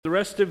The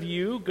rest of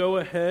you, go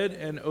ahead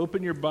and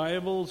open your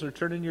Bibles or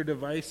turn in your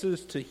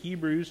devices to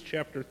Hebrews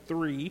chapter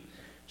 3,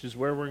 which is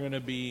where we're going to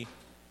be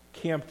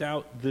camped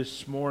out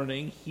this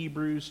morning.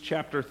 Hebrews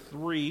chapter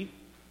 3.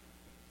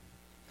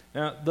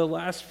 Now, the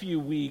last few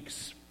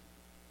weeks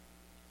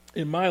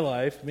in my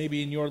life,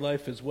 maybe in your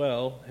life as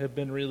well, have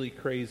been really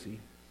crazy.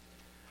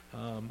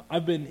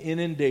 I've been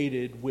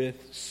inundated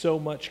with so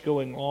much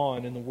going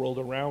on in the world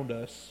around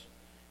us,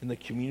 in the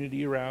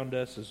community around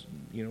us, as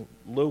you know,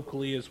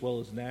 locally as well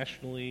as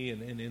nationally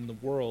and in the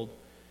world.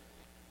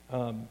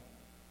 I've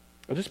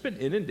just been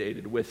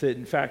inundated with it.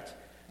 In fact,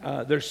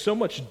 there's so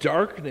much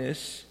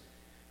darkness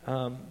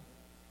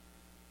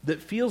that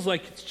feels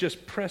like it's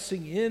just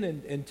pressing in,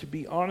 and to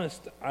be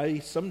honest,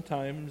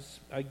 sometimes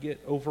I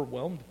get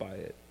overwhelmed by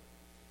it.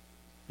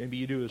 Maybe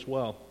you do as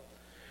well.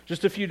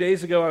 Just a few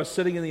days ago, I was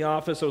sitting in the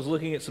office, I was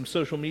looking at some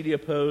social media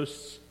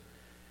posts,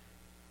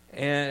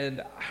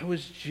 and I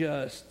was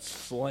just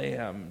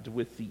slammed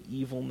with the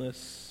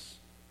evilness,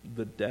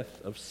 the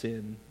death of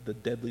sin, the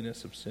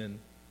deadliness of sin.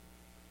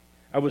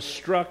 I was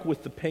struck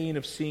with the pain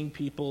of seeing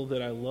people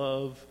that I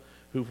love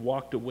who've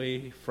walked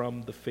away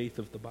from the faith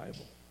of the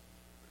Bible.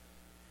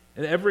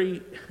 And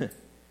every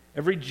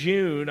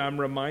June, I'm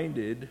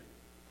reminded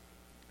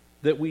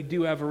that we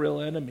do have a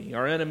real enemy.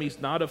 Our enemy's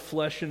not of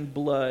flesh and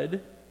blood,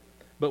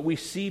 but we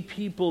see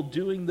people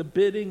doing the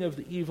bidding of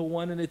the evil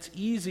one, and it's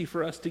easy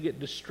for us to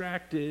get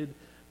distracted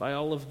by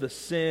all of the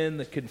sin,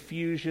 the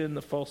confusion,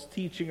 the false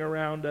teaching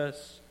around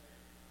us.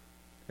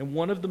 And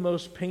one of the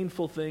most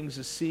painful things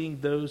is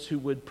seeing those who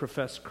would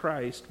profess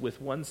Christ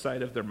with one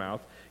side of their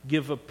mouth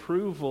give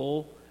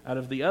approval out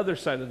of the other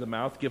side of the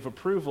mouth, give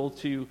approval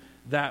to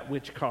that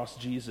which cost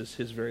Jesus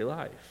his very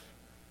life.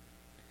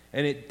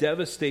 And it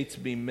devastates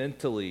me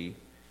mentally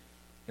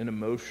and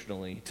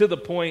emotionally to the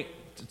point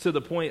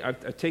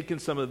I've taken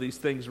some of these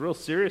things real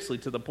seriously,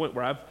 to the point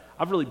where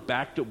I've really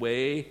backed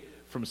away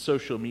from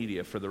social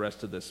media for the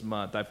rest of this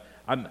month.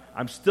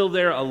 I'm still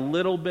there a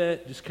little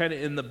bit, just kind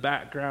of in the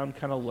background,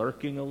 kind of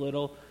lurking a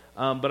little,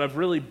 but I've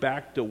really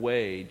backed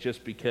away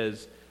just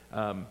because,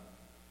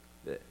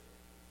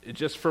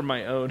 just for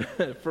my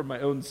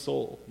own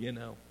soul, you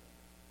know.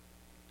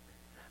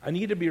 I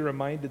need to be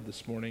reminded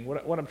this morning.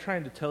 What I'm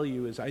trying to tell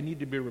you is I need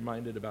to be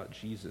reminded about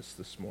Jesus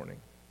this morning.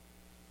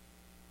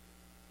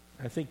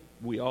 I think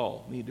we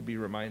all need to be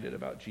reminded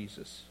about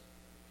Jesus.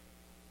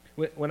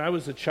 When I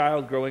was a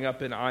child growing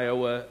up in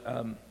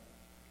Iowa,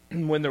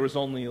 when there was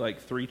only like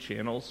 3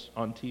 channels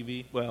on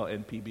TV,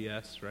 and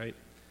PBS, right?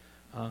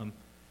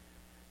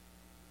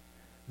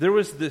 There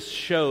was this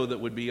show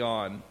that would be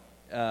on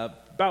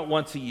about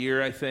once a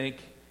year, I think.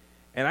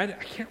 And I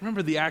can't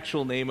remember the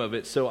actual name of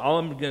it, so all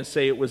I'm going to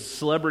say it was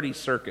Celebrity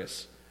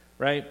Circus,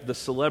 right? The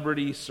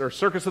Celebrities, or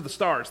Circus of the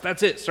Stars.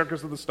 That's it,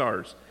 Circus of the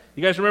Stars.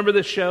 You guys remember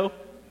this show?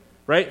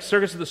 Right?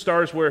 Circus of the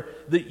Stars, where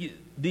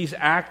these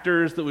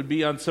actors that would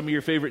be on some of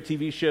your favorite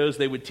TV shows,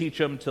 they would teach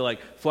them to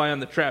like fly on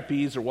the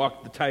trapeze or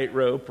walk the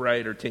tightrope,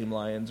 right? Or tame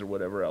lions or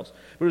whatever else.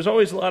 But it was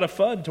always a lot of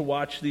fun to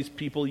watch these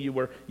people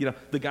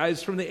the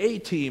guys from the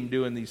A-Team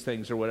doing these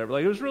things or whatever.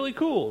 Like, it was really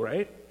cool,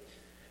 right?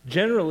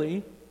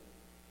 Generally,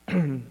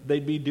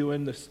 they'd be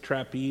doing this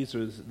trapeze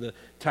or the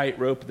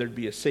tightrope. There'd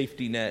be a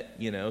safety net,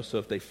 so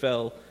if they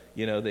fell,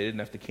 they didn't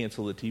have to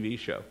cancel the TV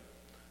show,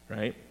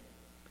 right?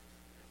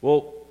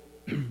 Well,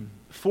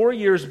 4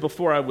 years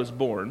before I was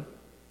born,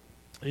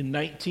 in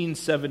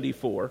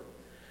 1974,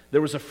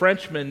 there was a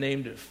Frenchman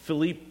named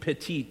Philippe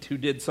Petit who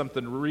did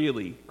something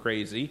really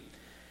crazy.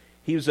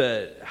 He was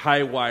a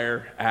high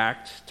wire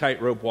act,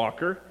 tightrope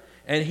walker,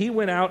 and he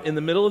went out in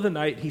the middle of the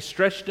night. He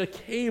stretched a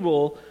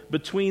cable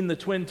between the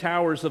twin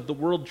towers of the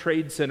World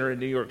Trade Center in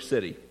New York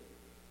City.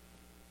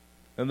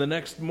 And the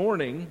next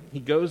morning, he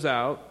goes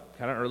out,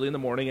 kind of early in the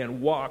morning, and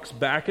walks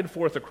back and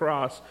forth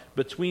across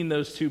between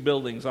those 2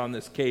 buildings on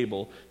this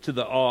cable to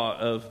the awe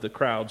of the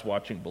crowds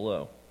watching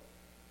below.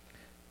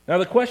 Now,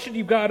 the question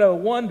you've got to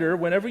wonder,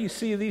 whenever you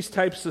see these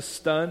types of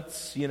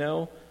stunts,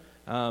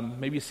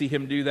 maybe you see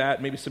him do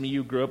that, maybe some of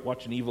you grew up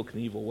watching Evel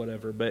Knievel,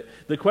 whatever, but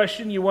the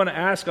question you want to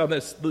ask on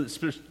this,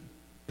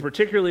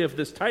 particularly of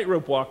this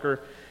tightrope walker,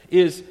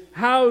 is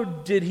how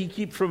did he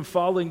keep from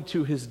falling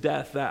to his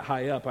death that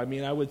high up? I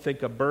mean, I would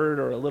think a bird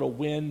or a little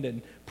wind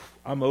and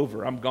I'm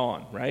over, I'm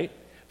gone, right?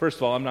 First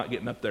of all, I'm not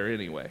getting up there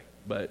anyway,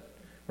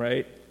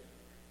 right?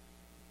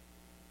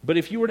 But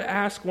if you were to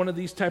ask one of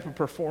these type of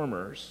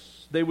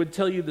performers, they would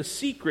tell you the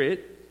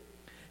secret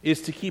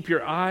is to keep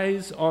your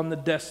eyes on the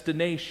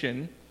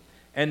destination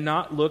and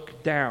not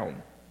look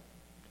down.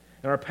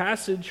 And our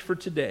passage for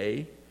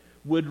today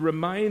would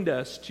remind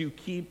us to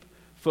keep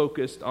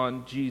focused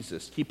on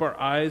Jesus. Keep our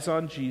eyes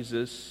on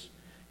Jesus,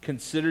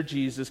 consider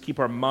Jesus, keep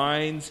our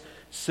minds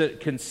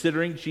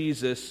considering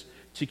Jesus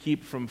to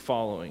keep from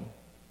falling.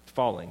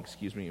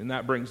 And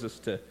that brings us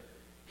to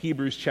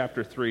Hebrews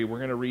chapter 3. We're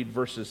going to read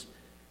verses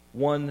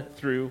 1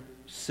 through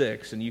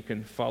 6, and you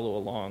can follow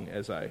along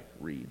as I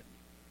read.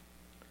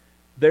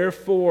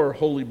 Therefore,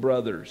 holy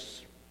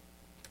brothers,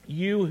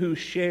 you who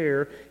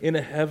share in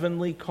a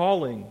heavenly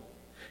calling,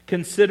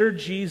 consider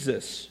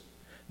Jesus,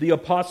 the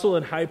apostle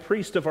and high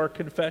priest of our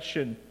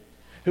confession,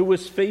 who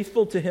was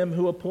faithful to him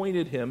who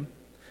appointed him,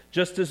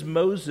 just as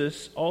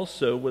Moses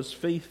also was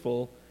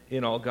faithful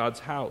in all God's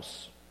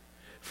house.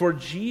 For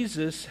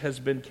Jesus has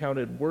been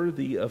counted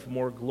worthy of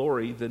more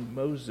glory than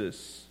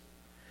Moses,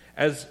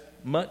 as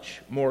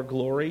much more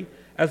glory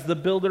as the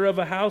builder of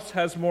a house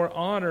has more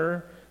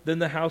honor than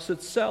the house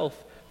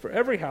itself. For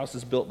every house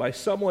is built by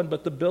someone,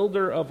 but the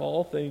builder of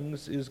all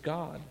things is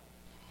God.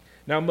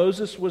 Now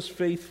Moses was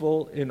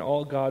faithful in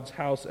all God's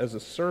house as a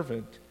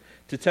servant,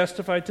 to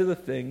testify to the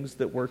things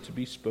that were to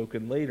be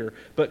spoken later.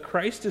 But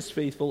Christ is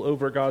faithful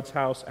over God's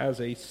house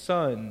as a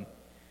son,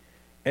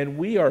 and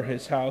we are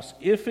his house,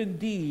 if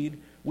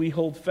indeed we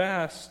hold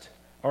fast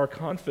our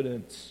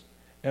confidence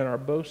and our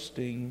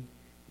boasting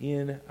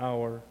in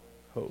our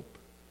hope.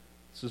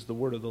 This is the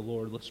word of the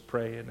Lord. Let's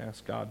pray and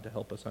ask God to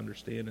help us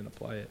understand and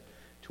apply it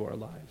to our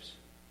lives.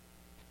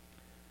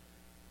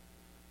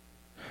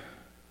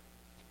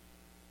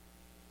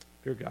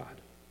 Dear God,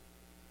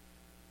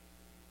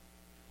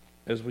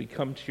 as we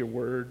come to your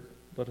word,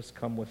 let us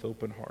come with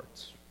open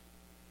hearts.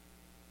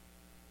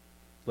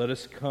 Let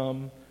us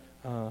come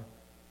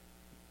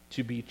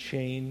to be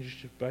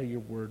changed by your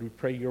word. We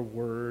pray your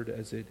word,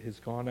 as it has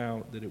gone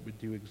out, that it would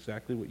do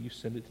exactly what you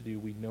sent it to do.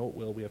 We know it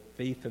will. We have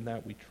faith in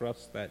that. We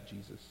trust that,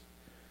 Jesus,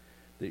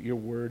 that your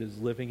word is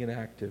living and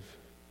active,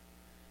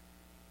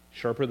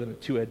 sharper than a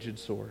two-edged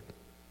sword.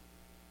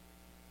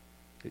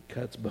 It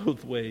cuts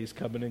both ways,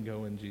 coming and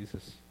going,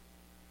 Jesus.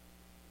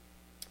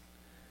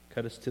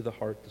 Cut us to the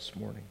heart this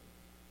morning.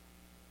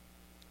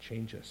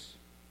 Change us.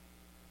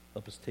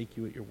 Help us take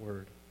you at your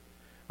word.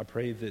 I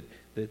pray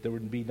that there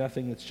would be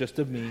nothing that's just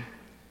of me,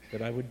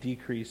 that I would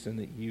decrease and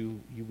that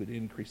you would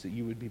increase, that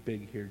you would be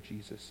big here,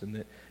 Jesus. And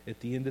that at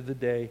the end of the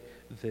day,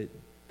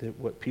 that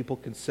what people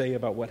can say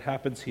about what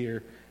happens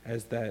here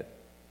as that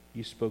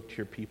you spoke to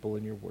your people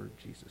in your word,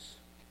 Jesus.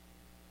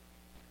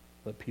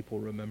 Let people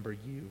remember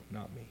you,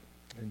 not me.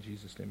 In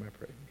Jesus' name I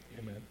pray.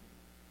 Amen.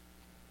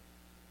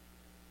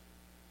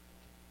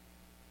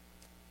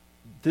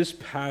 This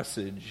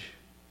passage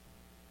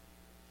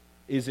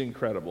is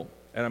incredible.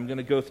 And I'm going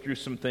to go through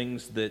some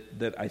things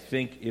that I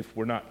think if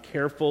we're not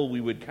careful,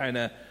 we would kind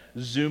of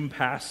zoom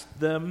past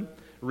them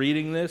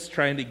reading this,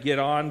 trying to get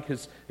on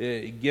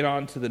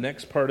to the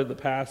next part of the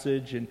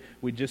passage. And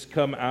we just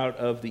come out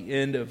of the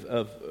end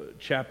of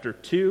chapter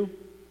 2.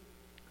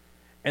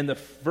 And the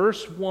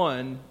verse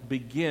 1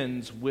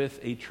 begins with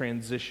a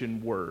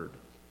transition word.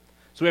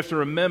 So we have to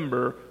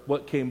remember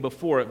what came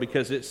before it,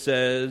 because it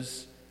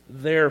says,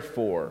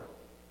 therefore.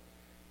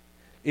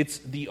 It's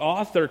the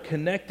author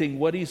connecting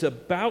what he's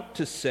about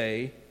to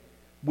say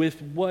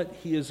with what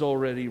he has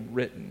already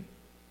written.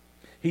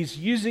 He's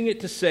using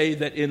it to say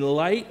that in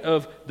light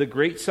of the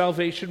great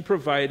salvation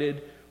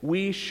provided,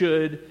 we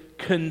should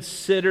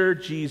consider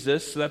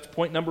Jesus. So that's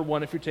point number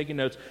 1 if you're taking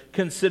notes.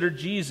 Consider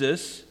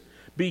Jesus,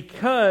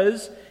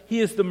 because he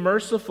is the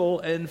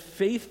merciful and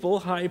faithful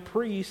high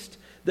priest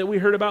that we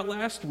heard about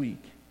last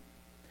week.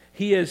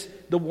 He is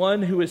the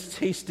one who has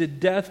tasted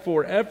death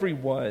for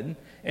everyone,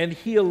 and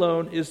he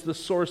alone is the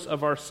source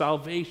of our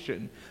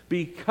salvation.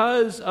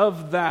 Because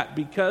of that,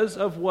 because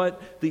of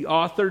what the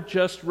author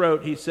just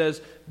wrote, he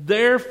says,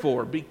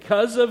 therefore,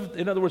 because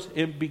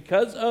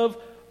of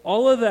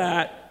all of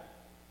that,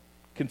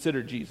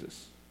 consider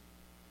Jesus.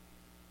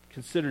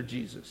 Consider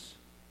Jesus.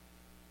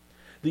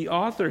 The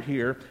author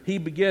here, he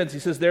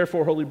says,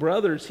 therefore, holy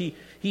brothers,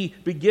 he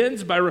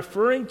begins by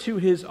referring to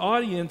his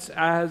audience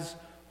as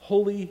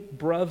holy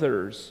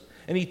brothers.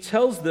 And he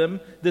tells them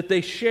that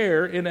they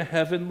share in a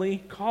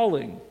heavenly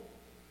calling.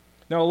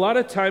 Now, a lot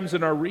of times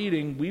in our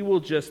reading, we will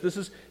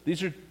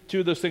these are two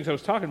of those things I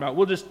was talking about.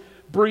 We'll just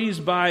breeze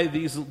by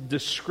these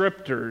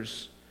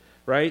descriptors,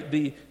 right?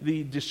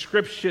 The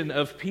description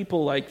of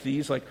people like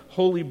these, like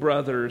holy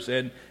brothers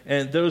and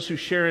those who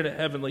share in a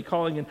heavenly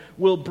calling. And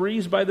we'll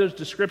breeze by those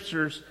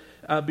descriptors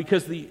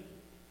because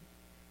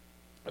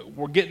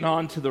we're getting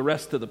on to the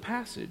rest of the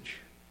passage.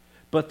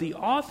 But the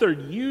author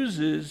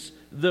uses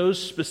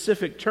those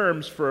specific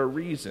terms for a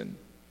reason.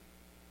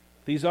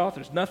 These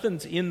authors,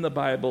 nothing's in the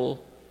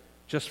Bible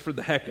just for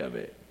the heck of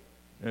it,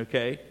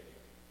 okay?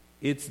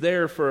 It's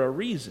there for a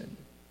reason.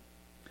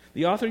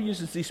 The author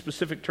uses these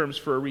specific terms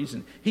for a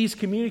reason. He's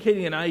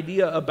communicating an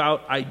idea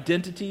about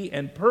identity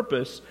and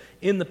purpose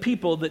in the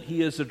people that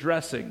he is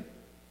addressing.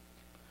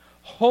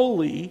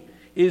 Holy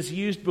is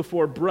used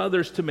before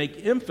brothers to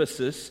make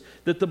emphasis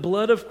that the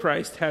blood of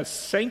Christ has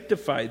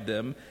sanctified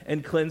them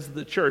and cleansed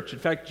the church. In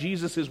fact,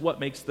 Jesus is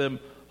what makes them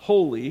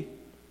holy,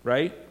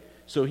 right?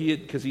 So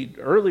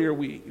earlier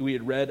we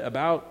had read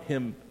about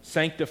him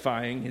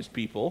sanctifying his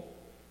people.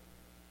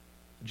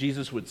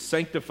 Jesus would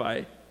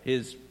sanctify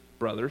his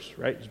brothers,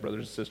 right? His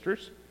brothers and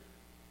sisters.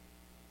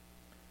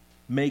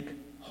 Make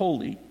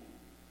holy.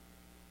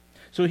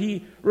 So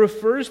he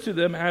refers to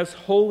them as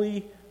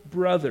holy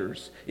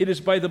brothers. It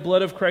is by the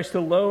blood of Christ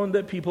alone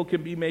that people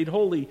can be made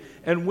holy.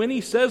 And when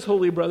he says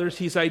holy brothers,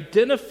 he's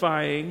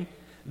identifying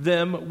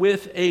them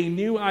with a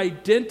new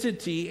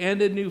identity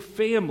and a new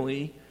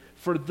family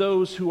for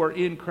those who are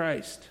in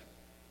Christ.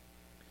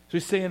 So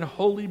he's saying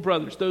holy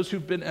brothers, those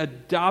who've been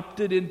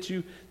adopted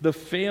into the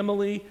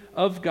family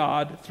of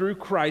God through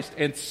Christ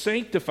and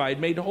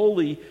sanctified, made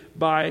holy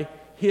by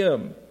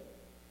him.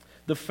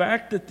 The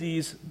fact that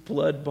these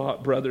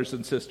blood-bought brothers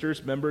and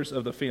sisters, members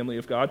of the family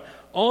of God,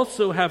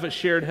 also have a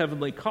shared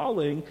heavenly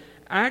calling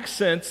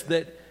accents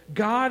that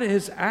God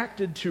has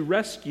acted to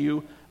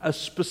rescue a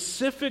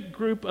specific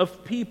group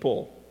of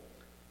people,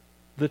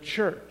 the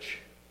church.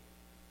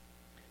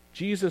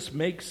 Jesus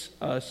makes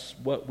us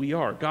what we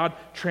are. God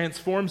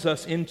transforms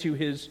us into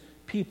his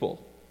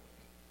people.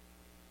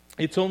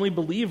 It's only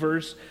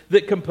believers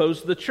that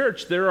compose the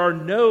church.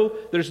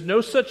 There's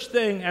no such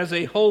thing as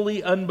a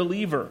holy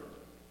unbeliever.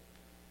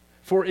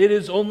 For it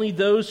is only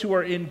those who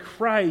are in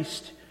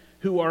Christ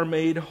who are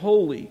made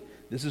holy.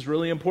 This is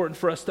really important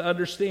for us to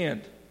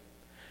understand.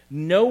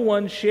 No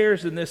one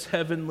shares in this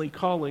heavenly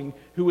calling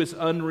who is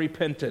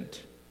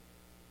unrepentant.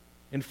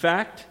 In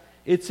fact,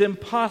 it's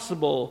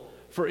impossible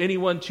for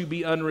anyone to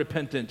be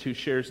unrepentant who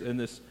shares in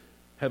this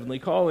heavenly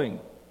calling.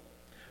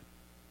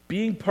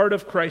 Being part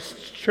of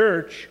Christ's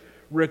church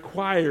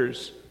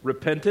requires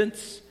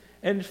repentance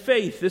and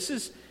faith. This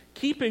is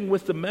keeping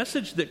with the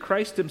message that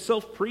Christ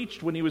himself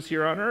preached when he was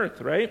here on earth,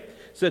 right? It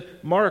said,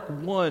 Mark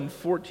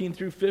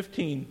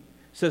 1:14-15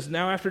 says,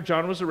 "Now after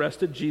John was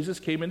arrested, Jesus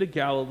came into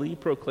Galilee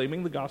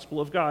proclaiming the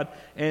gospel of God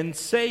and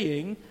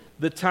saying,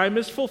 'The time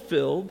is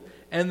fulfilled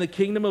and the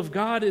kingdom of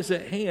God is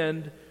at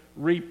hand.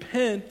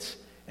 Repent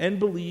and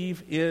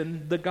believe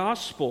in the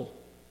gospel.'"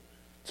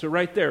 So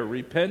right there,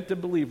 repent and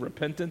believe,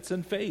 repentance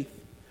and faith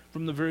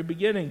from the very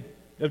beginning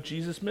of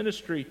Jesus'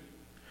 ministry.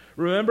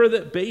 Remember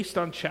that based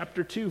on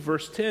chapter 2,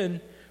 verse 10,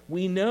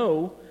 we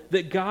know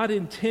that God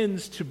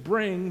intends to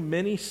bring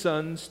many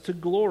sons to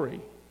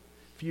glory.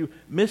 If you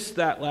missed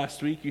that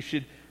last week, you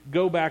should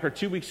go back, or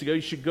 2 weeks ago,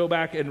 you should go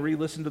back and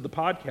re-listen to the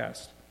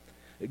podcast.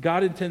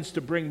 God intends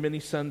to bring many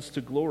sons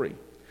to glory.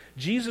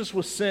 Jesus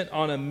was sent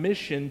on a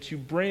mission to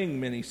bring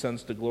many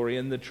sons to glory,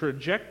 and the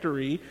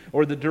trajectory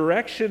or the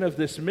direction of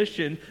this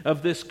mission,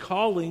 of this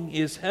calling,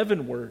 is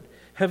heavenward.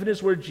 Heaven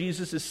is where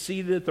Jesus is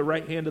seated at the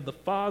right hand of the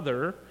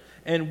Father,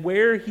 and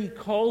where he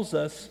calls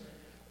us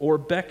or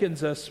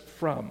beckons us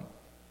from.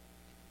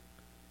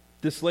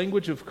 This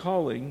language of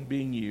calling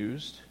being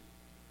used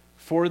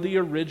for the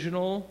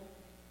original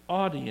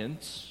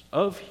audience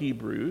of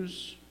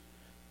Hebrews,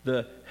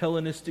 the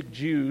Hellenistic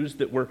Jews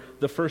that were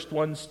the first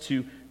ones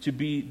to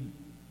be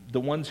the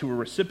ones who were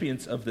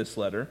recipients of this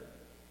letter.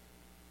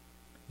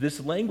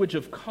 This language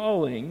of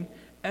calling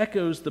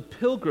echoes the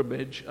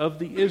pilgrimage of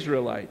the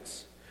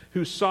Israelites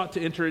who sought to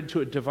enter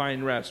into a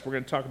divine rest. We're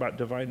going to talk about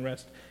divine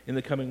rest in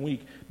the coming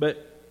week.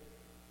 But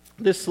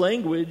this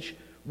language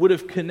would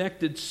have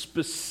connected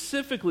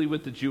specifically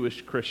with the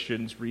Jewish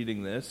Christians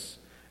reading this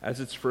as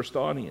its first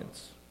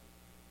audience.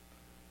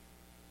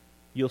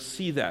 You'll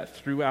see that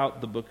throughout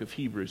the book of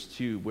Hebrews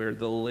too, where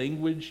the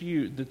language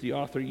that the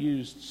author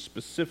used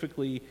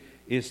specifically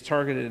is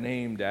targeted and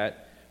aimed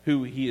at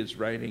who he is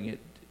writing it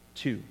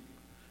to.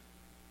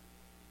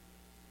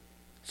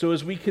 So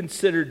as we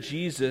consider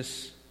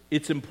Jesus,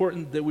 it's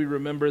important that we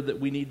remember that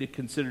we need to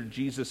consider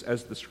Jesus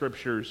as the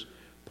Scriptures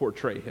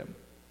portray him.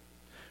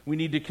 We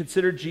need to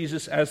consider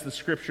Jesus as the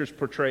Scriptures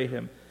portray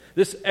him.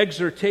 This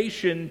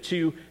exhortation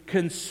to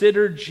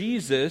consider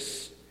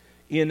Jesus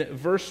in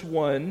verse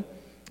 1,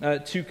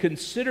 to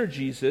consider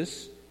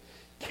Jesus,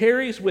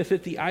 carries with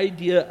it the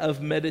idea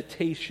of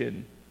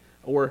meditation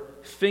or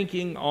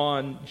thinking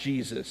on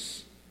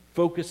Jesus,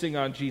 focusing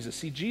on Jesus.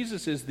 See,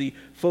 Jesus is the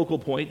focal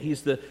point.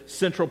 He's the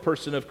central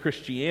person of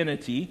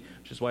Christianity,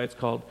 which is why it's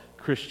called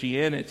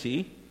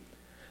Christianity.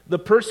 The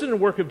person and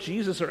work of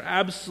Jesus are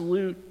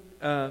the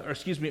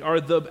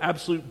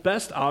absolute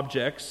best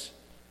objects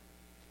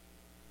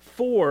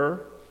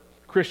for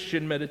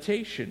Christian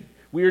meditation.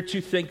 We are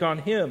to think on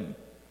him,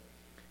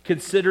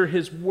 consider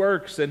his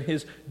works and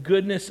his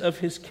goodness of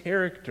his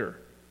character.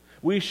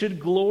 We should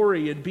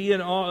glory and be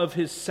in awe of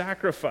his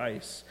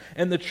sacrifice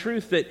and the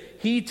truth that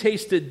he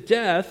tasted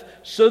death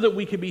so that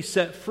we could be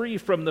set free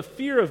from the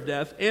fear of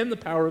death and the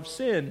power of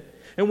sin.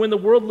 And when the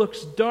world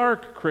looks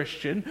dark,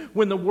 Christian,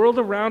 when the world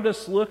around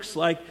us looks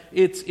like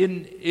it's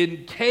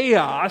in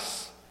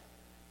chaos,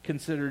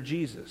 consider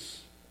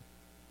Jesus.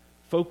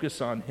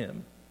 Focus on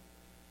him.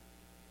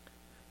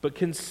 But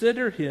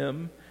consider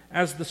him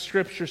as the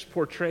Scriptures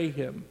portray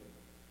him.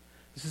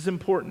 This is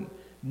important.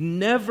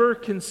 Never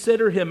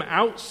consider him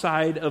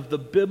outside of the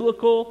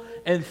biblical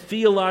and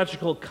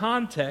theological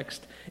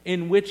context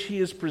in which he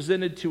is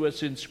presented to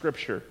us in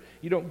Scripture.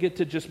 You don't get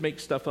to just make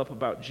stuff up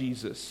about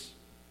Jesus.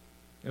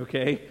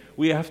 Okay?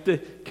 We have to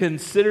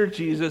consider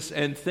Jesus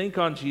and think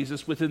on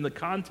Jesus within the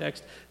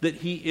context that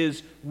he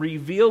is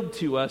revealed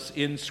to us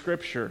in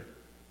Scripture.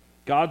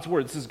 God's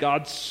Word. This is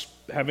God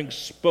having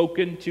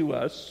spoken to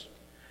us,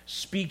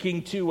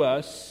 speaking to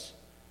us.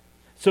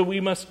 So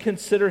we must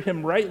consider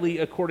him rightly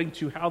according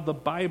to how the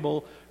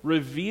Bible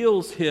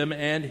reveals him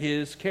and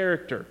his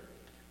character.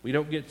 We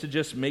don't get to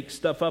just make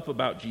stuff up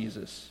about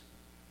Jesus.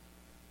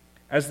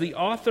 As the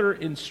author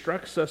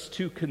instructs us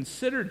to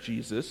consider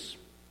Jesus,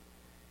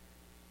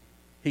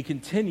 he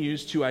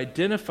continues to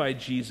identify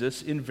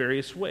Jesus in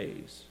various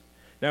ways.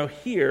 Now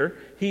here,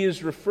 he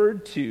is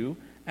referred to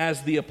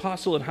as the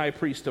apostle and high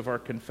priest of our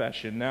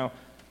confession. Now,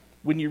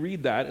 when you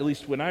read that, at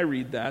least when I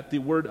read that, the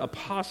word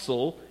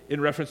apostle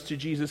in reference to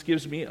Jesus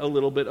gives me a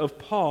little bit of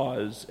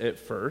pause at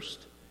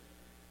first,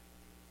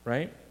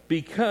 right?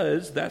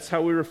 Because that's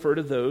how we refer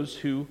to those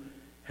who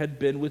had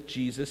been with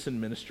Jesus and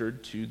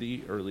ministered to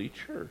the early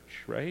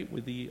church, right?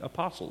 With the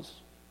apostles,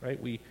 right?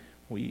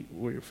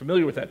 We're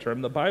familiar with that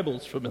term. The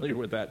Bible's familiar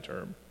with that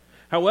term.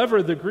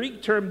 However, the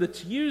Greek term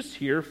that's used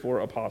here for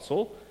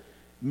apostle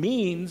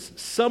means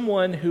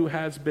someone who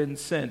has been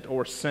sent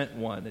or sent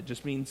one. It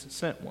just means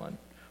sent one,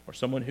 or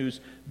someone who's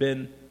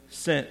been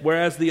sent.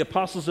 Whereas the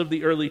apostles of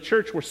the early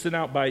church were sent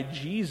out by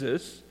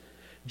Jesus,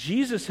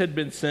 Jesus had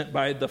been sent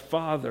by the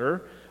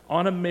Father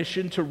on a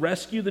mission to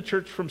rescue the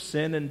church from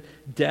sin and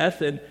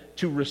death and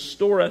to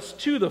restore us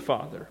to the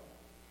Father.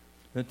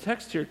 The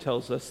text here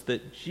tells us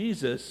that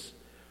Jesus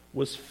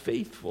was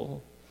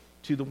faithful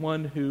to the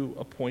one who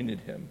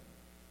appointed him.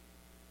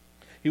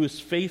 He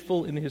was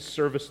faithful in his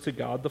service to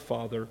God the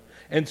Father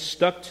and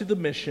stuck to the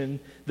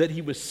mission that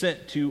he was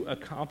sent to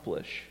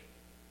accomplish.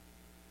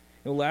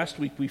 Last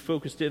week we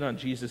focused in on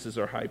Jesus as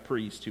our high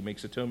priest who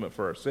makes atonement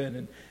for our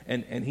sin,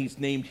 and he's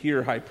named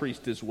here high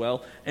priest as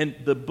well. And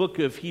the book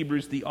of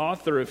Hebrews, the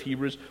author of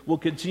Hebrews, will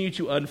continue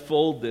to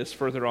unfold this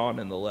further on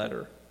in the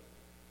letter.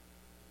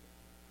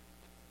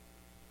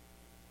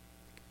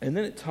 And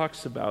then it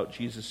talks about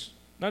Jesus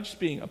not just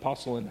being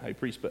apostle and high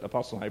priest, but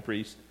apostle and high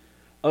priest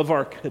of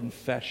our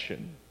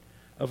confession.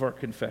 Of our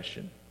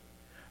confession.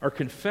 Our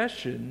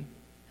confession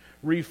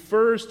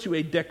refers to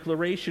a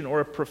declaration or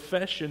a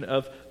profession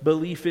of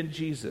belief in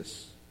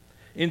Jesus.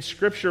 In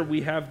Scripture,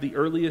 we have the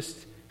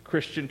earliest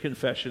Christian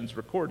confessions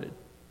recorded.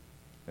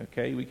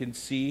 Okay, we can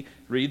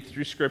read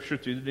through Scripture,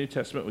 through the New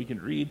Testament, we can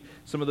read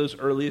some of those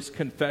earliest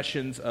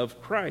confessions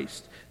of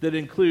Christ that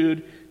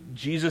include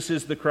Jesus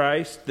is the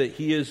Christ, that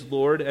he is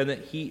Lord, and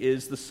that he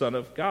is the Son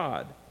of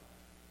God.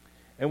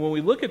 And when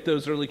we look at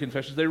those early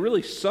confessions, they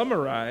really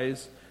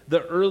summarize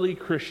the early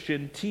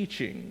Christian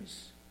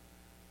teachings.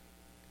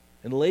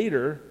 And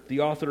later,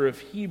 the author of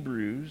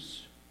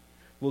Hebrews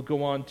will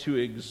go on to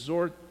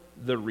exhort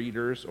the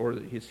readers, or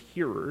his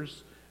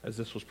hearers, as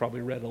this was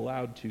probably read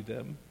aloud to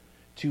them,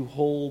 to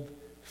hold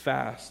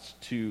fast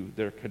to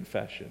their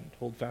confession.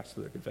 Hold fast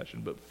to their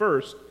confession. But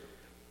first,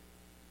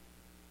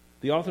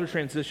 the author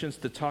transitions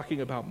to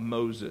talking about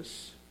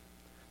Moses.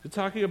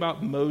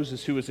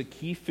 Who was a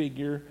key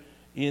figure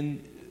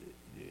in,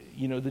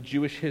 the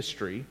Jewish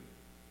history.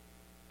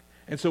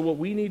 And so what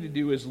we need to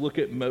do is look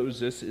at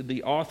Moses.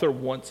 The author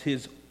wants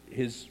his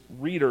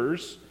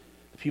readers,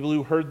 the people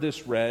who heard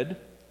this read,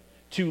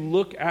 to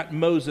look at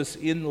Moses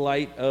in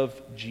light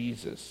of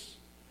Jesus.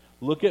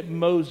 Look at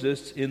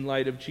Moses in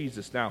light of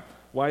Jesus. Now,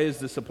 why is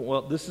this a point?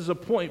 Well, this is a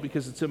point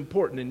because it's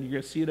important, and you're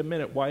going to see in a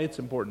minute why it's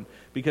important.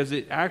 Because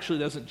it actually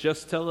doesn't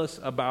just tell us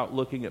about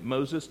looking at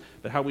Moses,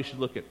 but how we should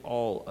look at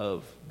all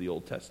of the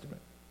Old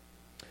Testament.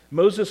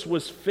 Moses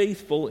was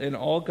faithful in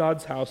all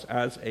God's house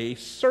as a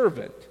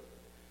servant.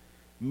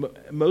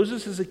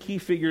 Moses is a key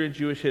figure in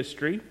Jewish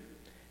history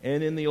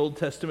and in the Old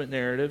Testament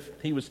narrative.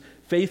 He was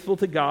faithful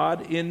to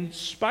God in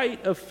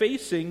spite of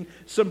facing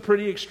some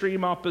pretty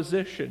extreme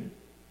opposition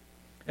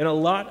and a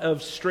lot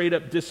of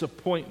straight-up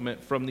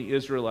disappointment from the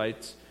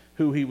Israelites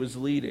who he was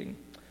leading.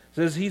 It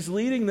says he's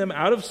leading them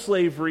out of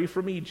slavery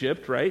from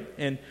Egypt, right?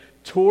 And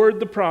toward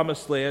the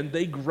promised land.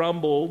 They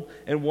grumbled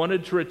and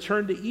wanted to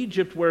return to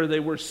Egypt where they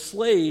were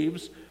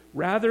slaves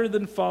rather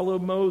than follow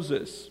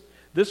Moses.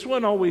 This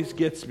one always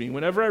gets me.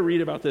 Whenever I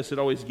read about this, it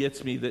always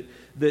gets me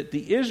that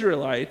the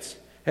Israelites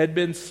had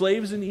been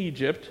slaves in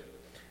Egypt,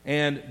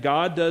 and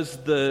God does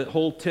the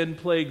whole 10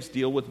 plagues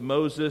deal with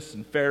Moses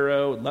and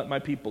Pharaoh, and let my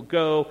people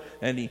go,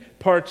 and he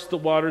parts the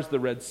waters, the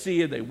Red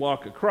Sea, and they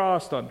walk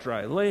across on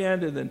dry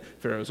land, and then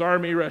Pharaoh's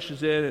army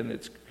rushes in, and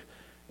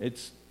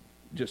it's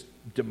just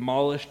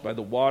demolished by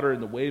the water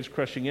and the waves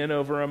crushing in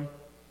over them.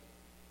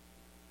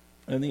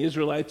 And the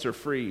Israelites are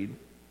freed.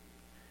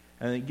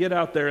 And they get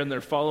out there and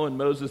they're following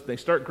Moses. They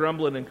start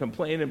grumbling and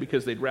complaining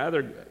because we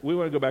want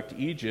to go back to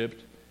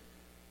Egypt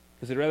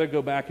because they'd rather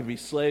go back and be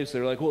slaves.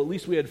 They're like, well, at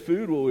least we had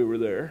food while we were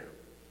there.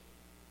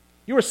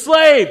 You were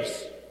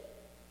slaves!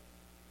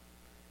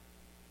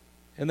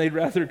 And they'd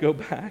rather go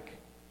back.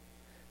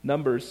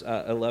 Numbers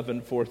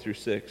 11, 4 through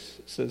 6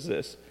 says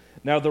this.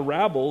 Now the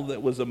rabble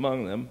that was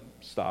among them,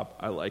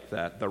 I like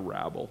that, the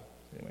rabble.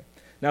 Anyway,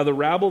 now the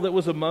rabble that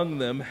was among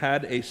them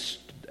had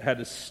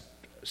a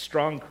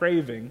strong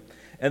craving,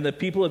 and the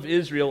people of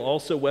Israel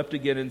also wept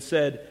again and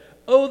said,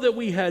 "Oh, that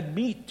we had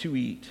meat to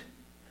eat.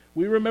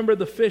 We remember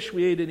the fish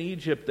we ate in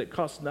Egypt that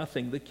cost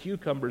nothing, the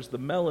cucumbers, the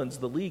melons,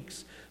 the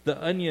leeks,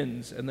 the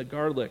onions, and the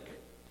garlic.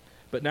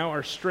 But now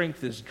our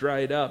strength is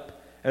dried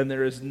up, and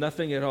there is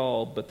nothing at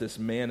all but this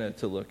manna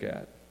to look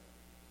at."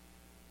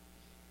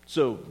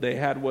 So they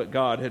had what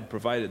God had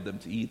provided them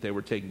to eat. They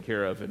were taken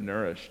care of and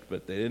nourished,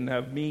 but they didn't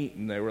have meat,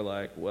 and they were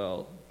like,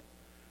 well,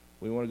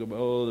 we want to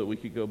go, that we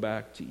could go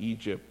back to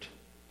Egypt.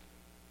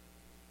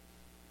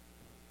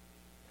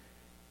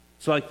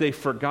 It's like they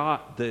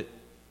forgot that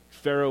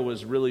Pharaoh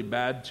was really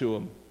bad to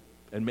them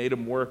and made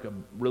them work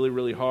really,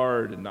 really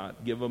hard and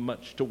not give them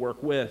much to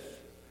work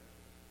with.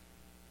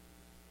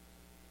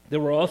 There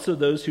were also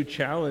those who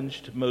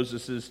challenged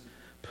Moses'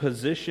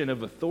 position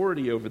of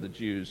authority over the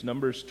Jews.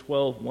 Numbers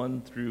 12,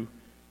 1 through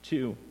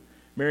 2.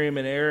 Miriam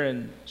and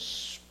Aaron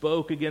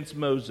spoke against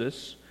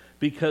Moses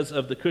because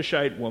of the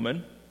Cushite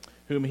woman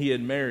whom he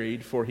had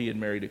married, for he had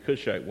married a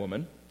Cushite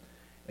woman.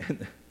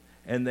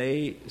 And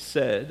they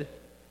said,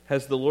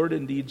 "Has the Lord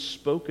indeed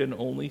spoken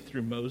only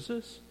through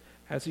Moses?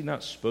 Has he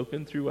not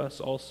spoken through us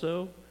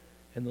also?"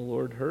 And the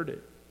Lord heard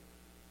it.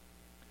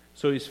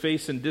 So he's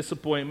facing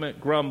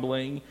disappointment,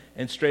 grumbling,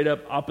 and straight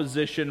up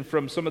opposition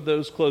from some of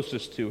those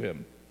closest to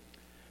him.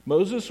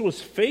 Moses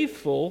was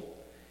faithful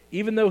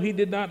even though he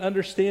did not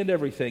understand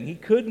everything. He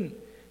couldn't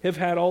have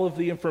had all of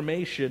the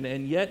information,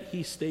 and yet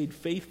he stayed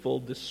faithful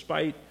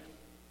despite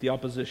the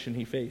opposition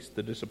he faced,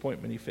 the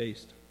disappointment he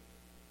faced.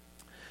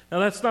 Now,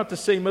 that's not to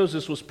say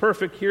Moses was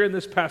perfect. Here in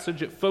this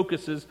passage, it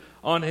focuses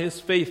on his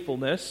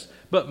faithfulness.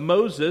 But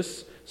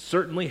Moses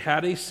certainly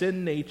had a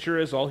sin nature,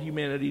 as all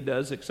humanity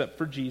does, except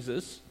for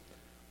Jesus.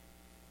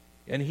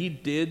 And he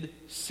did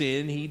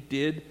sin. He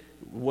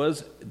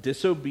was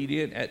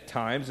disobedient at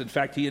times. In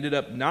fact, he ended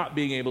up not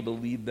being able to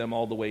lead them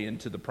all the way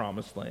into the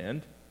promised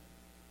land.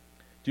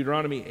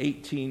 Deuteronomy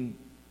 18,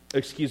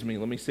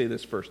 let me say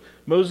this first.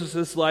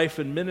 Moses' life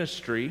and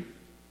ministry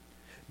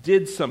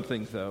did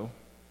something, though.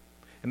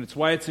 And it's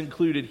why it's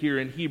included here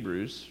in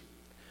Hebrews.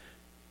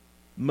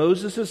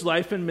 Moses'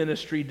 life and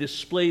ministry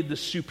displayed the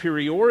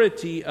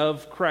superiority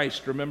of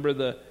Christ. Remember,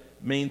 the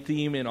main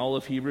theme in all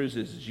of Hebrews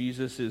is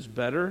Jesus is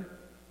better,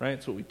 right?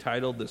 That's what we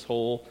titled this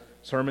whole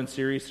sermon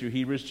series through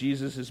Hebrews.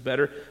 Jesus is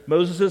better.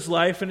 Moses'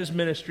 life and his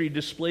ministry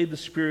displayed the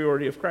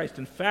superiority of Christ.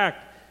 In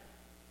fact,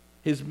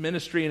 his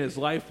ministry and his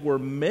life were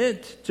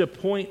meant to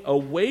point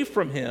away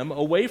from him,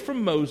 away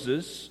from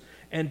Moses,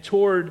 and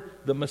toward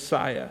the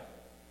Messiah.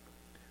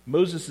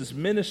 Moses'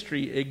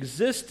 ministry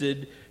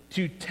existed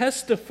to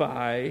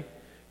testify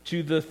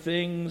to the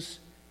things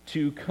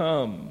to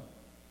come.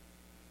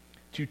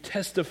 To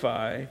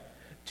testify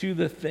to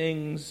the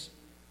things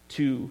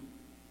to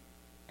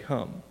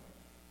come.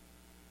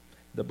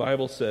 The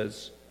Bible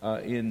says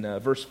in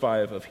verse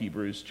 5 of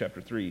Hebrews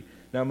chapter 3,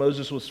 "Now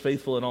Moses was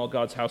faithful in all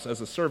God's house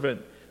as a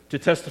servant to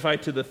testify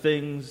to the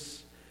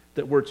things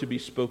that were to be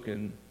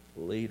spoken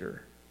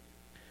later."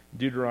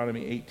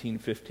 Deuteronomy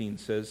 18:15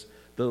 says,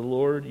 "The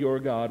Lord your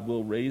God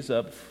will raise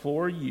up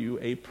for you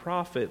a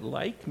prophet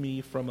like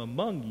me from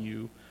among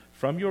you,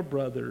 from your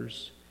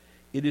brothers.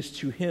 It is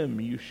to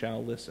him you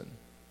shall listen."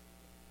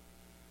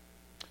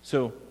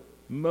 So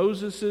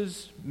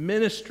Moses'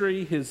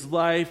 ministry, his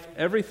life,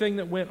 everything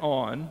that went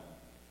on,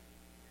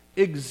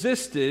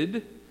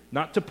 existed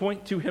not to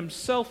point to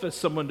himself as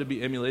someone to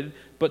be emulated,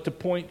 but to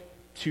point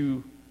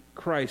to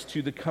Christ,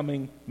 to the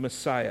coming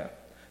Messiah.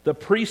 The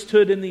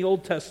priesthood in the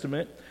Old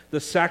Testament, the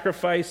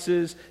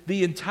sacrifices,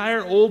 the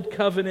entire Old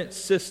Covenant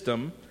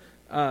system,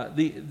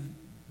 the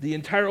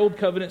entire Old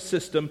Covenant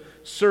system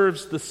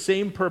serves the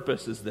same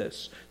purpose as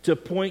this, to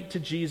point to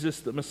Jesus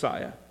the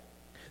Messiah.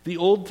 The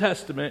Old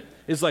Testament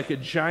is like a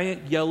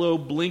giant yellow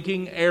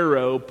blinking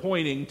arrow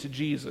pointing to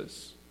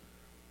Jesus.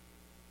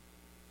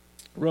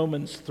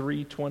 Romans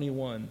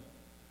 3:21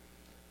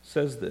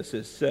 says this.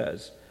 It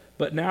says,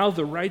 "But now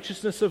the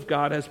righteousness of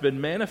God has been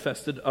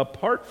manifested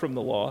apart from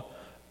the law,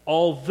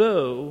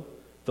 although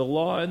the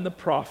law and the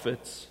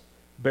prophets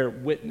bear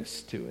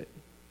witness to it."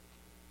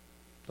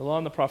 The law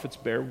and the prophets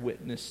bear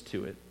witness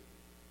to it.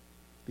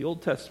 The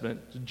Old Testament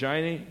is a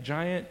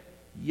giant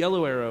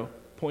yellow arrow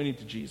pointing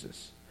to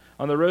Jesus.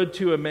 On the road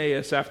to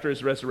Emmaus after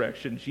his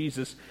resurrection,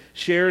 Jesus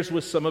shares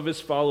with some of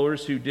his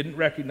followers who didn't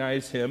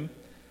recognize him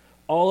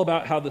all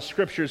about how the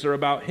scriptures are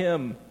about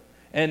him.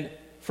 And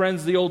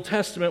friends, the Old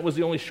Testament was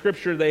the only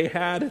scripture they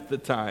had at the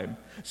time.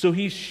 So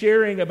he's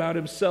sharing about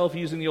himself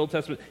using the Old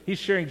Testament. He's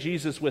sharing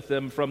Jesus with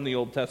them from the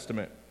Old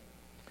Testament.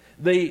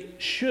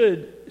 That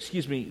should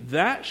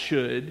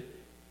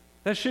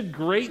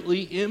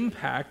greatly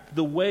impact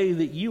the way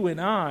that you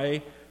and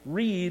I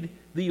read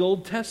the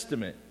Old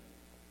Testament.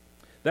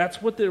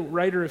 That's what the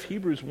writer of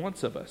Hebrews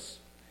wants of us.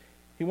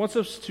 He wants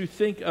us to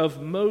think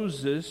of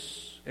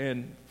Moses,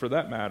 and for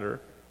that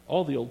matter,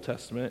 all the Old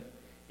Testament,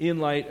 in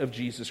light of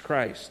Jesus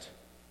Christ.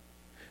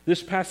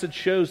 This passage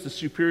shows the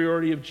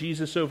superiority of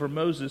Jesus over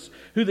Moses,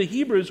 who the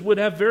Hebrews would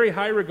have very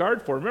high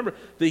regard for. Remember,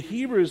 the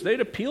Hebrews, they'd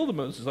appeal to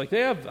Moses. Like, they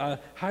have a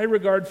high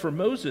regard for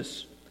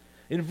Moses.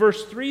 In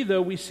verse 3,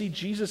 though, we see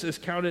Jesus is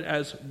counted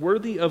as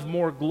worthy of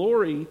more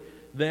glory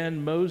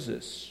than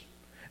Moses.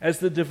 As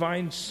the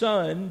divine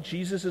Son,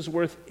 Jesus is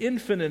worth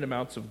infinite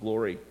amounts of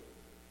glory.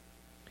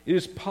 It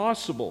is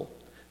possible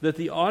that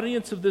the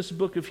audience of this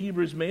book of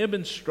Hebrews may have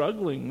been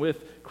struggling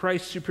with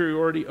Christ's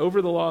superiority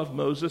over the law of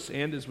Moses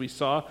and, as we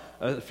saw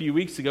a few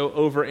weeks ago,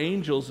 over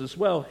angels as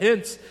well.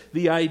 Hence,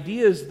 the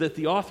ideas that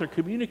the author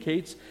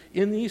communicates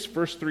in these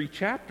first 3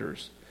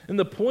 chapters. And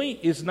the point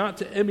is not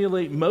to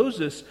emulate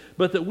Moses,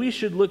 but that we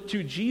should look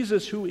to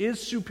Jesus, who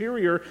is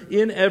superior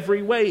in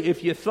every way.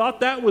 If you thought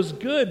that was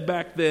good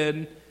back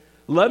then,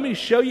 let me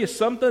show you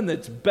something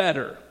that's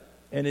better,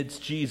 and it's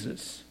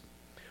Jesus.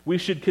 We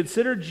should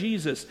consider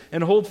Jesus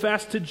and hold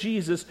fast to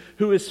Jesus,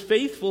 who is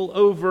faithful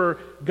over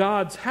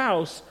God's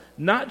house,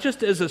 not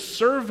just as a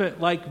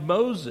servant like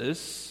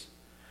Moses,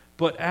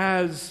 but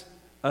as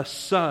a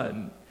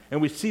son.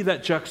 And we see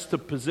that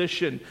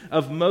juxtaposition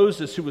of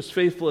Moses, who was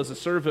faithful as a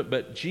servant,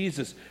 but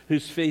Jesus,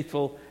 who's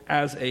faithful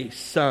as a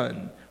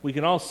son. We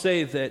can all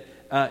say that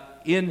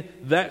in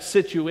that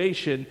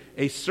situation,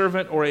 a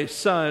servant or a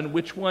son,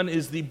 which one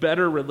is the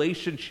better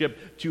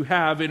relationship to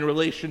have in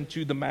relation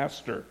to the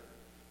master?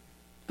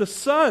 The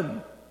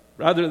son,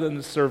 rather than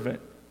the servant.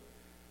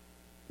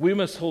 We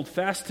must hold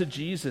fast to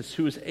Jesus,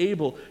 who is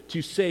able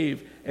to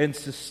save and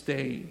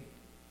sustain.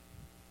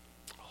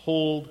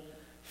 Hold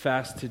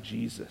fast to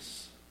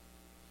Jesus.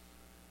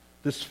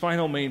 This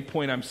final main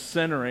point I'm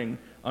centering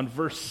on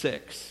verse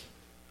 6.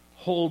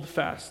 Hold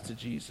fast to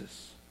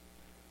Jesus.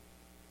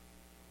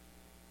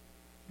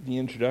 In the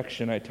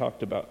introduction, I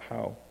talked about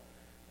how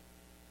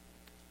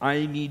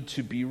I need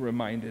to be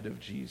reminded of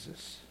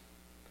Jesus.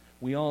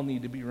 We all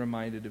need to be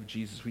reminded of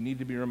Jesus. We need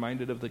to be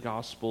reminded of the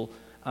gospel.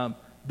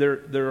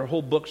 There are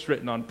whole books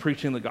written on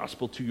preaching the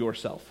gospel to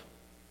yourself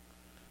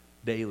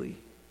daily.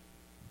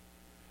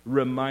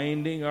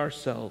 Reminding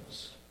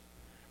ourselves,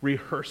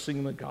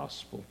 rehearsing the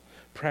gospel,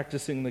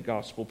 practicing the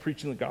gospel,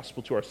 preaching the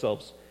gospel to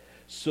ourselves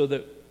so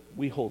that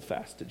we hold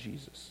fast to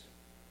Jesus.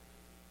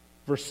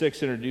 Verse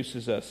 6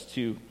 introduces us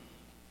to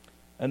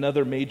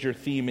another major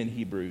theme in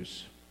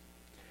Hebrews,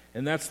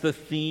 and that's the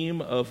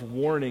theme of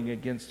warning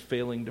against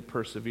failing to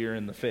persevere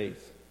in the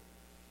faith.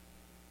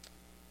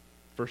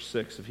 Verse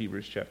 6 of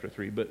Hebrews chapter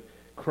 3, but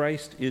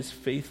Christ is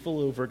faithful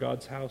over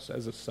God's house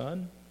as a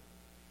son,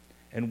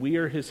 and we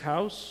are his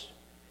house,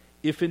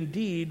 if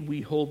indeed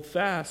we hold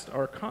fast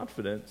our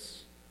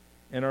confidence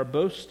and our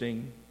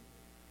boasting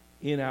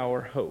in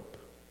our hope.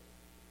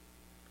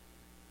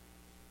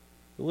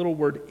 The little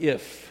word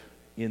 "if"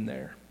 in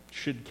there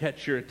should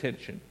catch your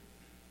attention,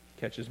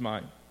 catches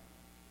mine.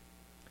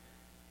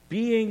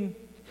 Being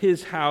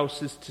his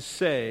house is to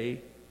say,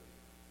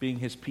 being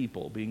his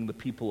people, being the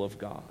people of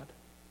God.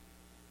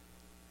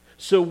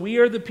 So we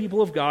are the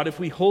people of God if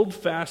we hold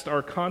fast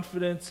our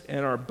confidence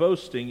and our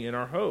boasting in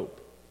our hope.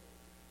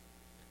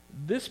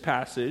 This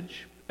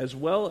passage, as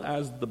well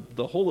as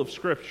the whole of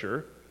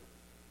Scripture,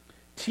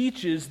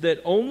 teaches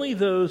that only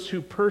those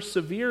who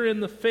persevere in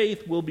the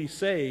faith will be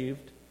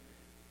saved,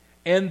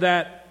 and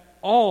that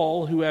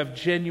all who have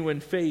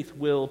genuine faith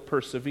will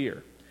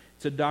persevere.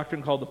 It's a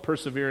doctrine called the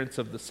perseverance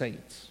of the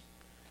saints.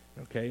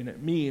 Okay, and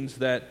it means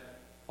that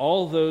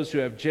all those who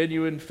have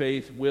genuine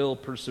faith will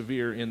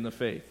persevere in the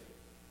faith.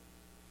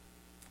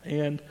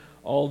 And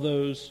all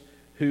those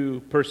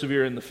who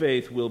persevere in the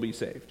faith will be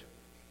saved.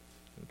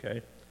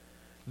 Okay?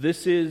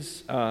 This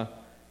is,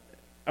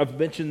 I've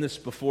mentioned this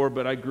before,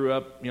 but I grew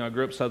up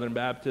Southern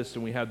Baptist,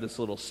 and we had this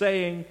little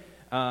saying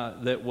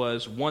that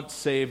was once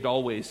saved,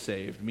 always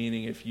saved,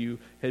 meaning if you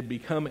had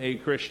become a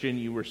Christian,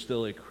 you were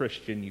still a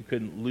Christian. You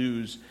couldn't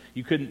lose.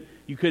 You couldn't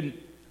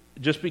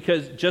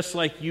just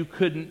like you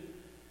couldn't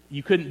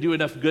do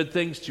enough good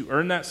things to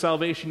earn that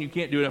salvation, you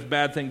can't do enough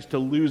bad things to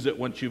lose it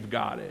once you've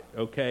got it,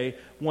 okay?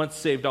 Once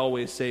saved,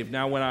 always saved.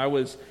 Now, when I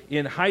was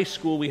in high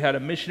school, we had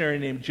a missionary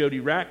named Jody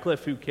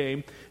Ratcliffe who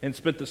came and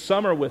spent the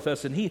summer with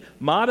us, and he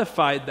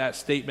modified that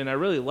statement. I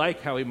really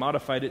like how he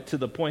modified it to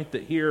the point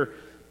that here,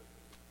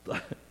 a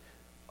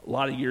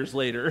lot of years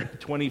later,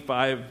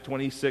 25,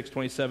 26,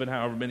 27,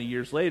 however many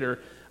years later,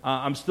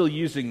 I'm still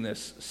using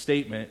this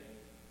statement.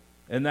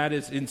 And that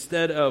is,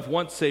 instead of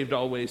once saved,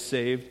 always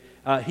saved,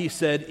 he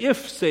said,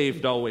 if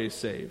saved, always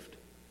saved.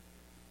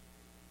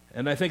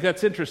 And I think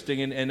that's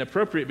interesting and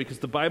appropriate because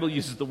the Bible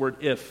uses the word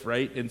if,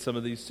 right, in some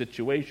of these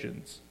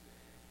situations.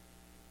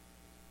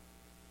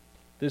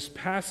 This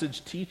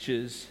passage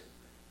teaches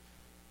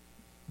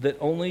that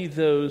only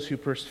those who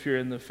persevere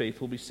in the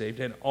faith will be saved,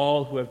 and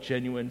all who have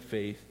genuine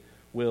faith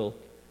will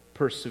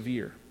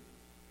persevere.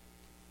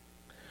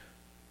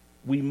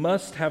 We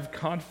must have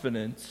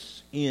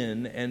confidence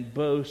in and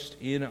boast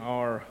in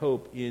our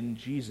hope in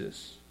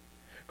Jesus.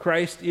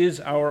 Christ is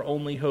our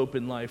only hope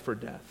in life or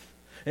death.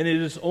 And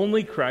it is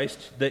only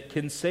Christ that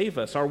can save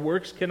us. Our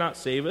works cannot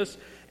save us,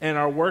 and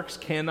our works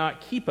cannot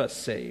keep us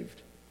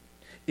saved.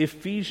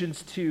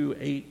 Ephesians 2,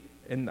 8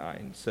 and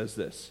 9 says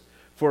this,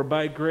 "For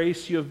by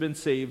grace you have been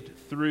saved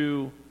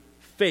through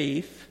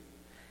faith,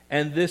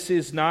 and this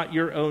is not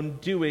your own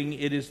doing,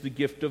 it is the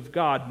gift of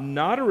God,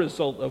 not a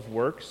result of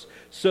works,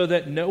 so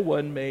that no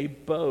one may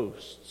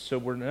boast." So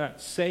we're not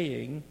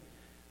saying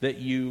that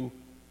you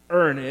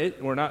earn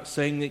it. We're not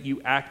saying that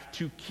you act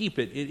to keep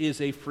it. It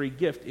is a free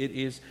gift. It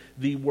is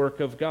the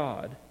work of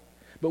God.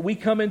 But we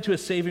come into a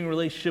saving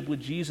relationship with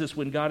Jesus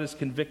when God has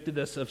convicted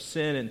us of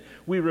sin, and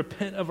we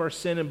repent of our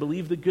sin and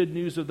believe the good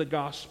news of the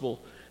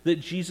gospel that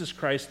Jesus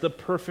Christ, the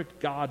perfect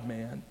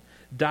God-man,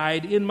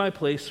 died in my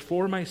place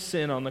for my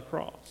sin on the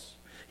cross.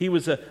 He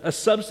was a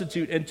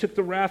substitute and took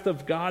the wrath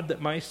of God that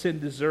my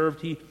sin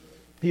deserved.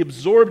 He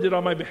absorbed it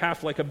on my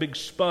behalf like a big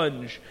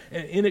sponge,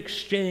 and in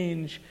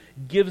exchange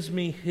gives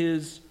me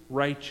his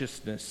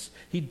righteousness.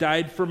 He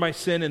died for my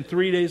sin, and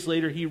 3 days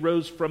later he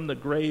rose from the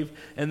grave,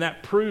 and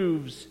that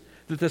proves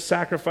that the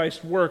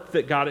sacrifice worked,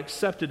 that God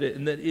accepted it,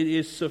 and that it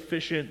is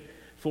sufficient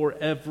for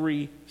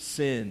every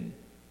sin.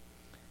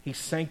 He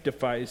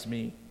sanctifies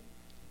me,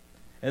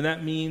 and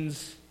that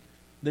means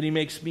that he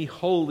makes me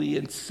holy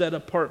and set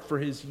apart for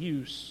his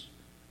use.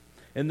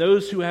 And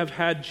those who have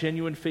had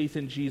genuine faith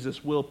in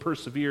Jesus will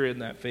persevere in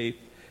that faith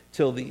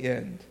till the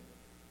end.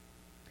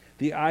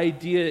 The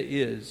idea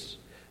is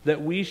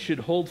that we should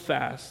hold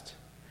fast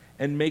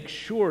and make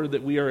sure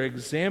that we are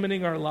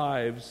examining our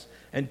lives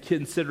and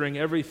considering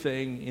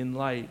everything in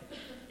light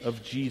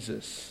of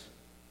Jesus.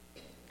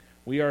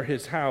 We are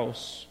his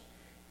house.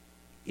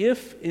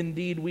 If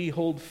indeed we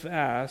hold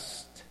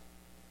fast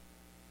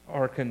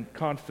our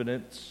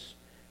confidence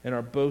and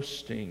our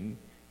boasting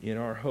in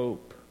our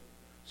hope.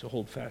 So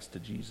hold fast to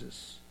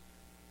Jesus.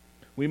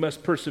 We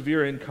must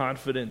persevere in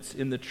confidence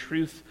in the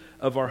truth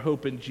of our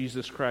hope in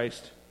Jesus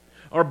Christ.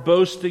 Our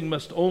boasting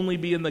must only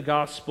be in the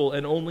gospel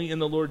and only in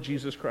the Lord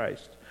Jesus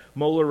Christ.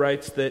 Moeller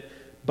writes that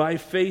by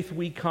faith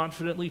we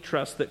confidently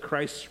trust that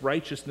Christ's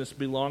righteousness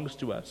belongs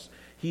to us.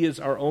 He is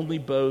our only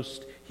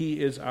boast.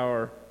 He is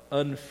our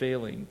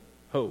unfailing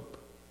hope.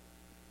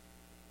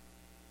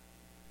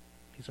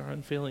 He's our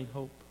unfailing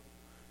hope.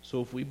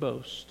 So if we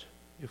boast,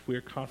 if we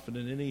are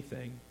confident in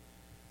anything,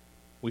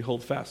 we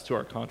hold fast to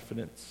our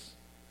confidence,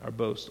 our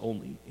boast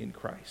only in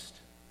Christ.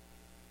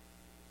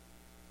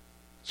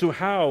 So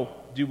how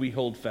do we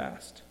hold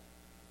fast?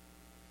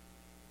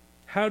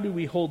 How do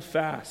we hold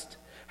fast?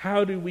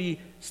 How do we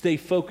stay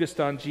focused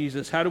on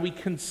Jesus? How do we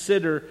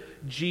consider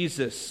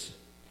Jesus?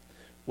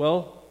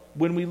 Well,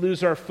 when we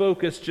lose our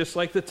focus, just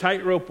like the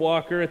tightrope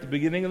walker at the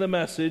beginning of the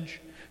message,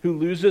 who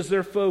loses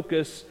their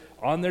focus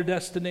on their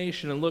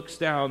destination and looks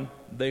down,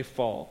 they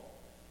fall.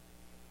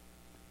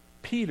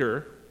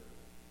 Peter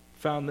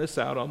found this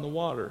out on the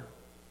water.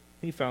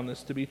 He found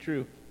this to be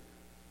true.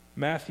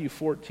 Matthew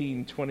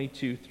 14,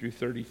 22 through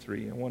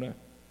 33. I want to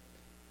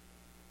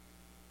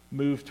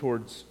move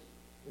towards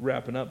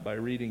wrapping up by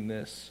reading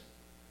this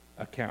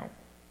account.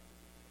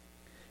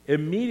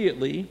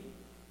 Immediately,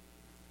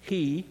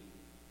 he,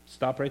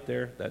 stop right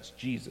there, that's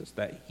Jesus,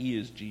 that he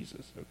is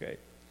Jesus, okay?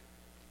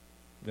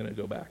 I'm going to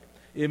go back.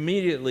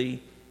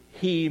 Immediately,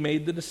 he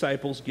made the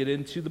disciples get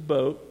into the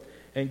boat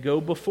and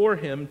go before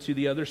him to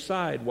the other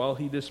side while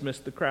he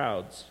dismissed the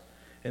crowds.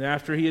 And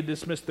after he had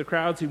dismissed the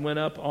crowds, he went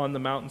up on the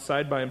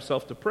mountainside by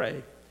himself to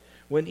pray.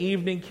 When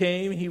evening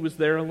came, he was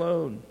there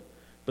alone.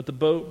 But the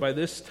boat by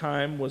this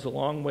time was a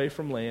long way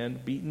from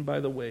land, beaten by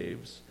the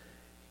waves,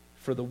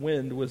 for the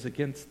wind was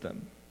against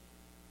them.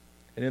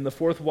 And in the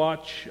fourth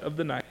watch of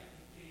the night,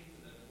 he came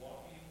to them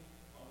walking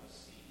on the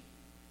sea.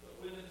 But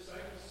when the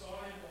disciples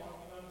saw him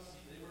walking on the sea,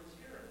 they were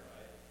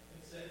terrified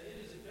and said,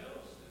 "It is a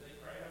ghost," and they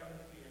cried out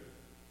in fear.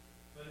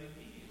 But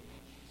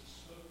immediately Jesus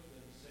spoke to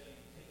them, saying,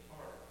 "Take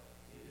heart,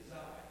 it is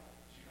I.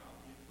 Do not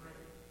be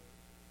afraid."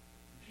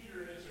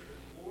 Peter answered,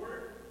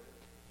 "Lord,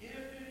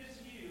 if it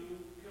is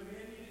you,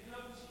 command me to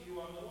come to you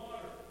on the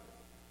water."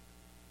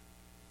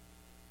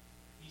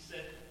 He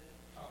said,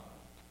 "Come."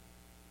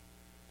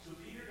 So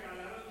Peter got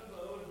out of the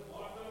boat and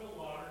walked on the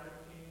water and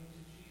came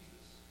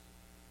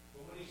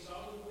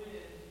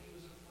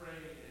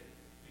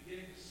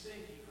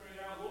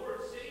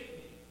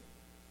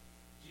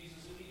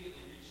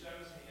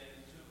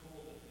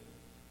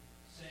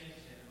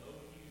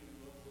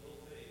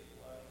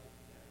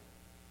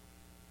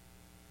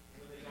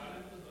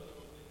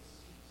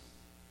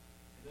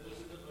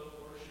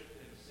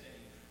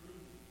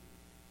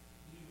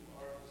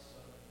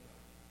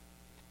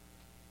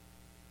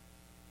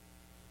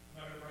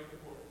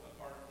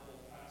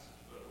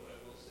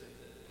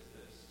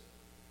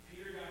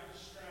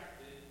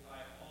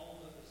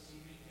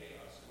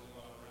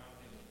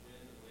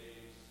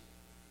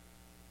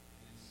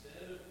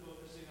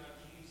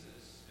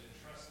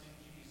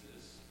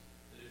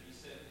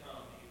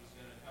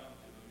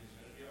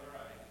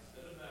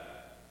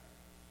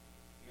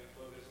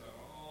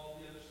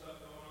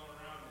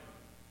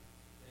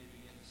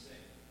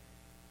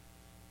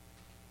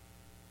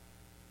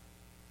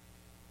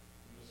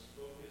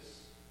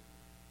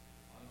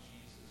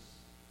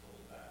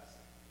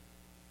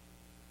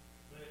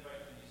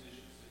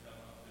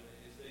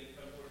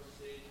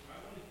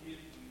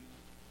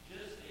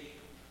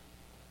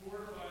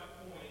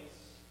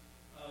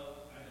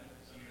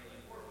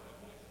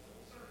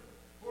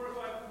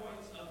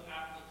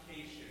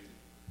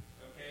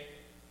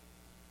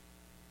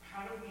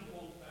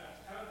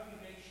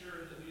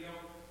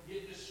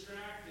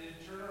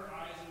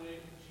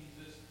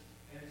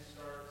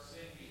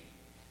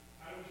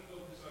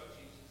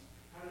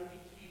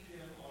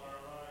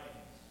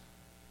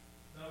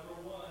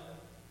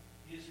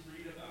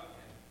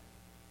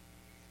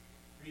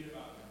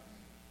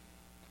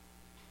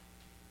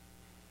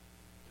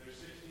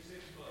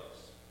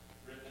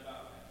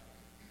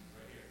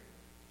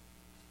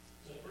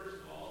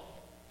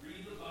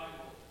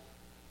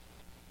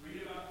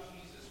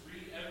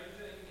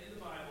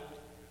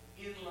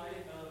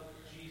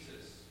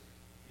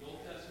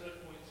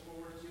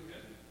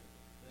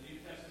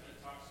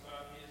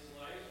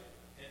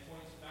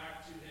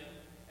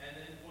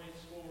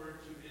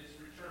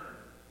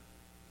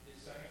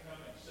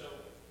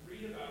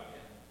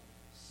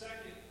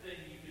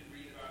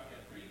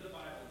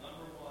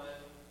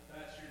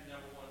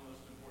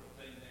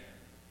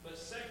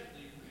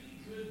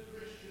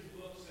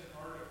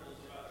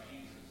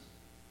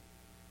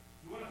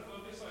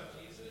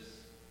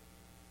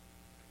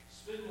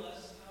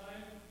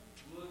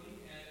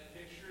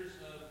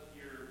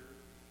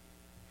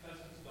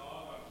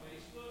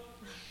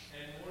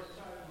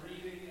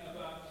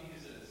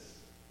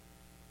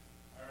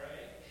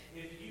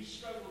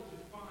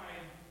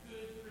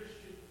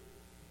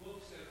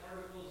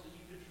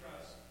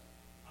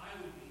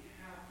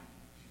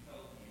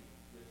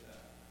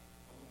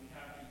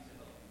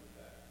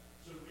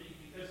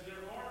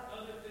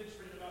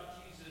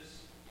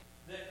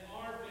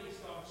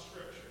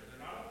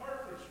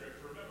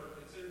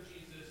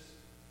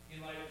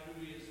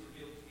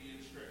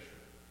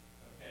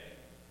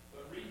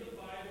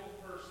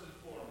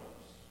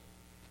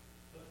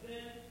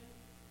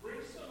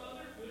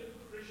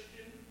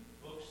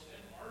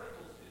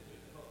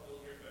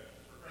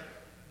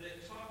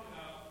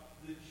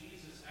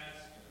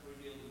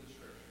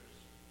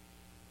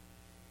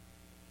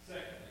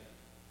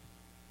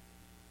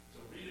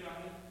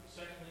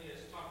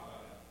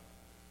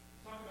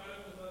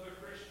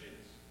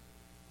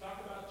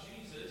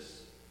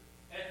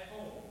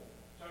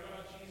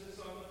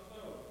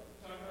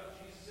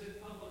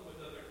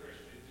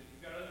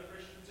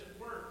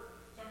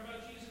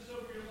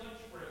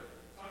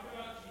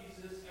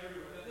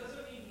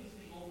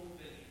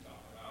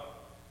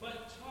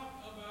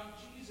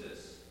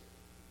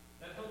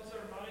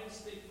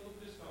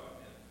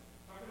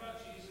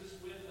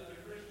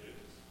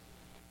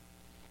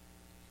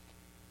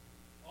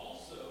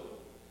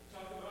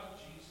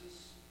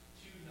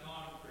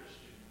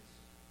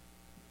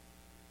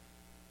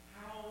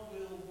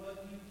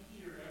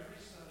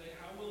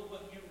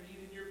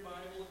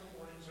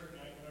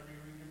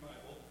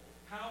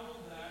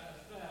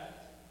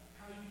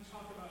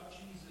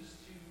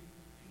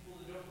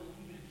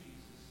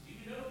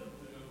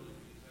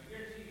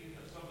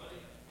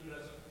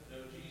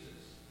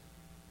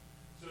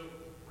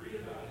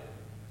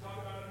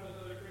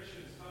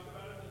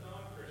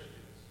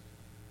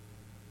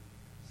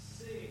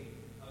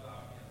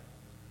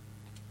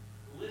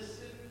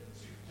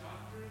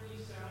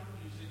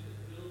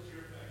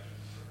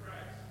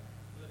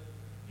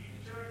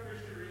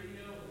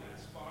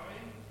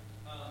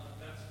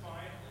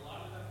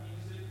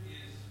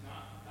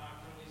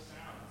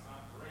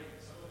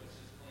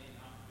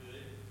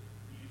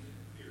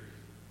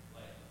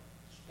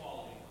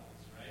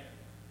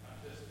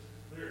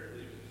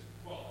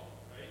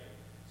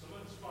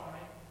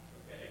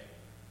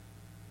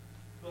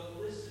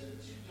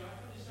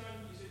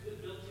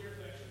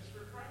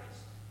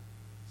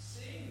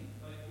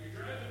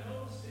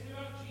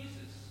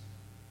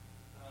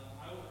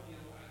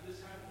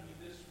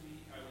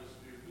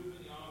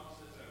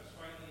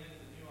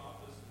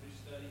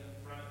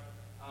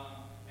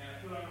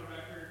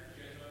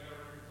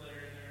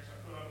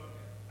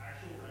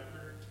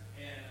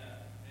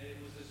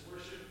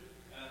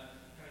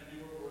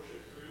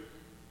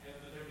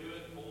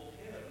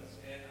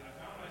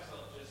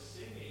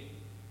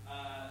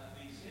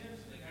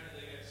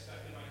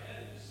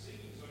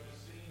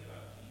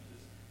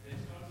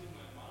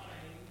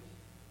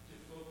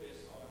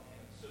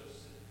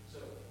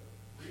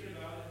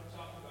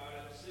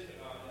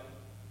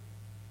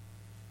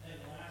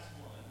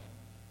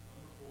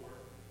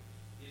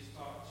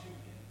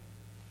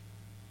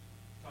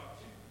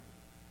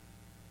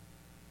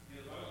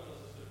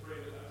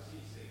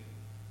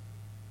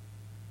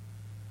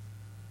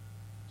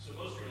So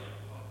most are